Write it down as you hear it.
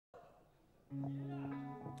Don't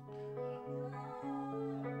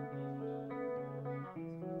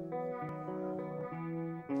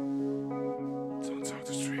talk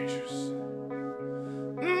to strangers.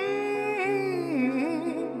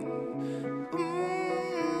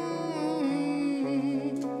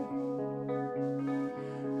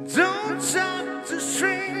 Don't talk to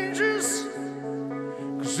strangers,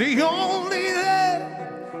 'cause they only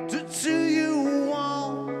there to do you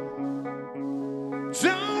wrong.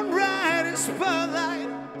 Don't ride a spotlight,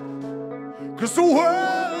 'cause the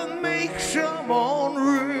world makes them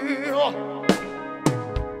unreal.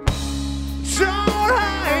 Don't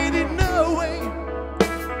hide it no way.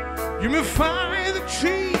 You may find the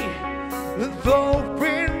tree that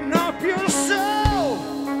open up your soul.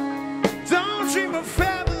 Don't dream of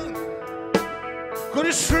heaven, 'cause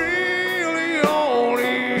it's really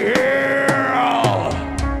only here.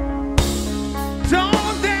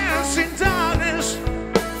 Don't dance in darkness.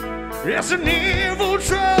 There's an evil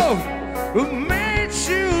drug that makes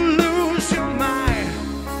you lose your mind.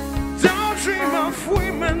 Don't dream of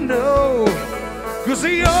women, no, 'cause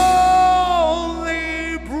they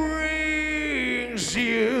only brings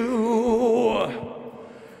you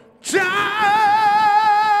down.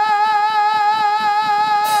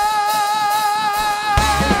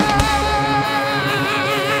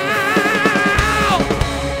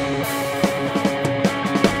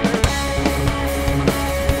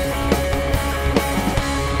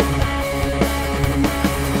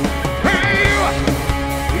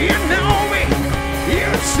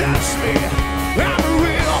 Touch me, I'm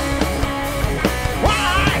real.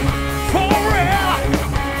 Why? For real.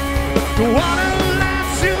 The one who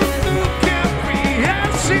lets you look at me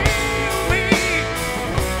and see me.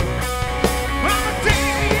 I'm a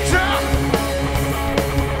danger,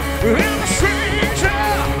 I'm a stranger.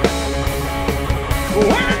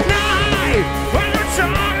 When at night, when the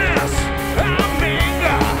darkness, I'm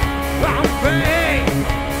anger, I'm pain.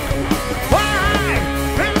 Why?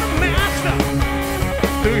 I'm a master.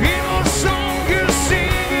 The evil song you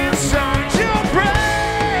sing inside your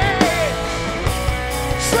brain,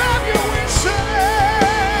 trap you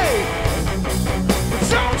inside.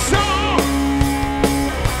 Don't talk.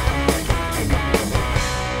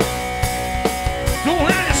 Don't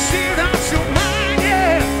let it sit out your mind,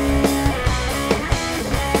 yeah.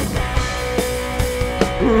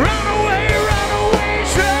 Run away,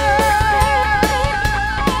 child.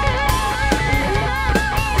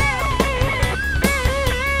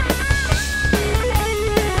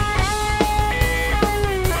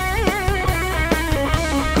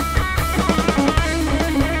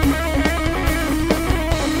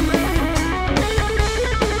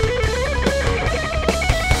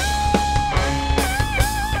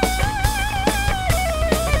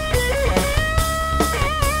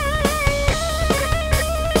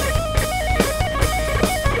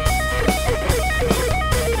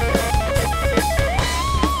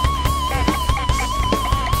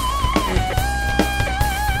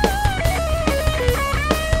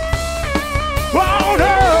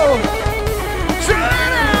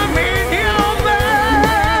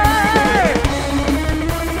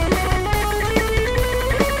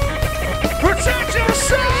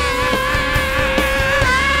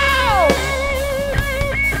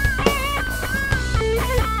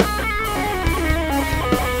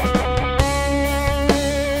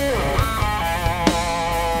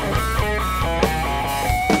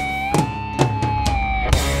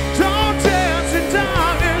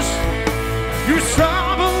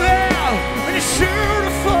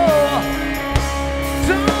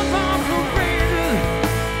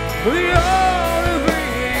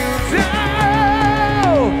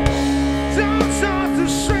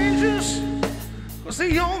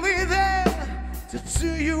 The only there to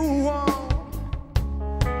do you wrong.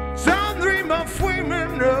 Don't dream of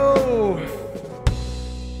women, no,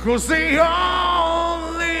 'cause they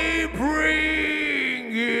only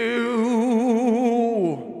bring you.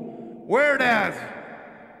 Where that?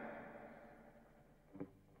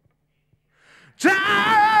 Down.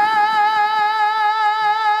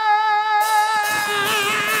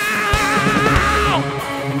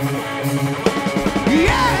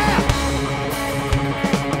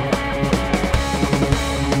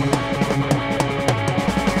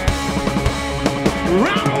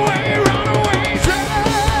 Run away, child.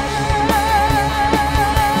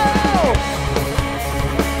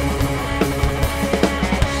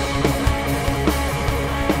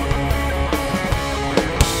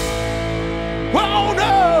 Oh, no.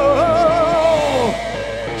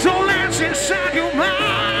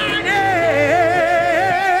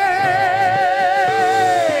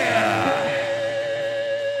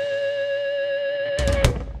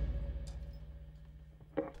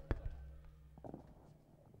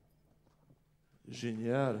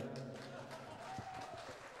 Génial.